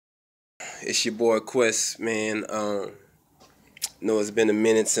It's your boy Quest, man. Know it's been a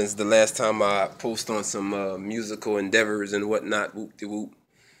minute since the last time I post on some musical endeavors and whatnot. Whoop de whoop.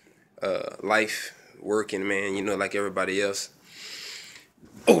 Life, working, man. You know, like everybody else.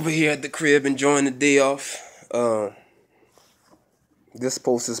 Over here at the crib, enjoying the day off. This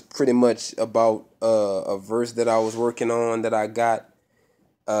post is pretty much about a verse that I was working on that I got.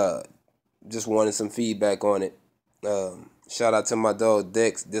 Just wanted some feedback on it. Shout out to my dog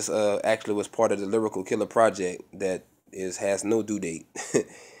Dex. This actually was part of the Lyrical Killer project that has no due date,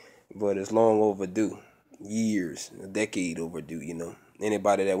 but it's long overdue, years, a decade overdue. You know,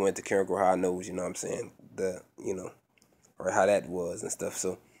 anybody that went to Carencro High knows. You know what I'm saying, or how that was and stuff.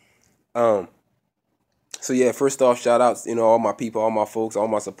 Um, so yeah, first off, shout outs, all my people, all my folks, all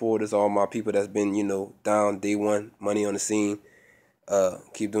my supporters, all my people that's been, down day one, money on the scene.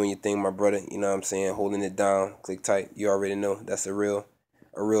 Keep doing your thing, my brother. You know what I'm saying? Holding it down. Click tight. You already know that's a real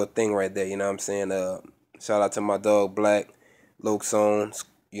thing right there. You know what I'm saying? Shout out to my dog Black, Lokeson,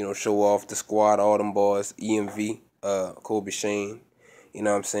 Show Off, the squad, all them boys, EMV, Kobe Shane. You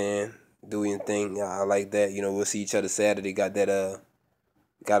know what I'm saying? Do your thing. Yeah, I like that. We'll see each other Saturday. Got a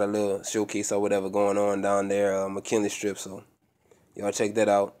little showcase or whatever going on down there, McKinley Strip. So y'all check that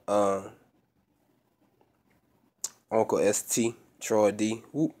out. Uncle ST. Troy D.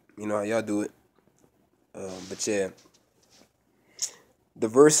 Whoop. You know how y'all do it. But yeah. The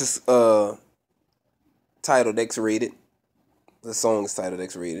verse is titled XRated. The song is titled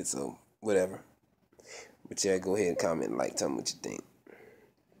XRated, so whatever. But yeah, go ahead and comment, tell me what you think.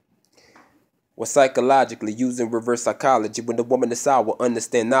 Well, psychologically, using reverse psychology, when the woman is sour,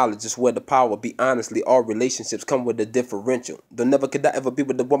 understand knowledge is where the power be. Honestly, all relationships come with a differential. Though never could I ever be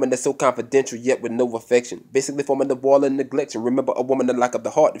with a woman that's so confidential, yet with no affection. Basically forming the wall of neglection. Remember, a woman that lack of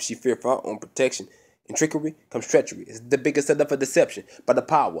the heart if she fear for her own protection. In trickery comes treachery. It's the biggest setup for deception by the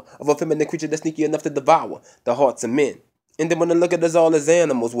power of a feminine creature that's sneaky enough to devour the hearts of men. And then when they look at us all as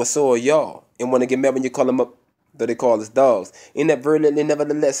animals, well, so are y'all. And when they get mad when you call them up, though they call us dogs. Inadvertently,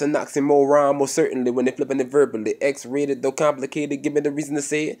 nevertheless, an oxymoron, most certainly, when they flipping it verbally. X-rated, though complicated, give me the reason to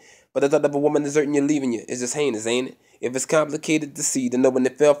say it. But the thought of a woman deserting you, leaving you, is just heinous, ain't it? If it's complicated to see, then know when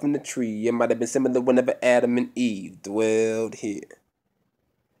it fell from the tree, it might have been similar whenever Adam and Eve dwelled here.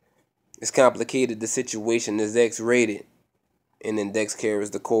 It's complicated, the situation is X-rated. And then Dex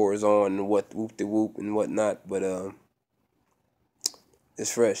carries the chorus on and what whoop-de-whoop and whatnot. But,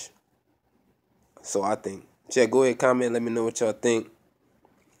 it's fresh. So I think. Check, go ahead, comment, let me know what y'all think.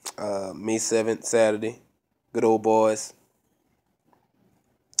 May 7th, Saturday. Good old boys.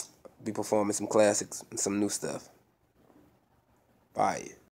 Be performing some classics and some new stuff. Bye.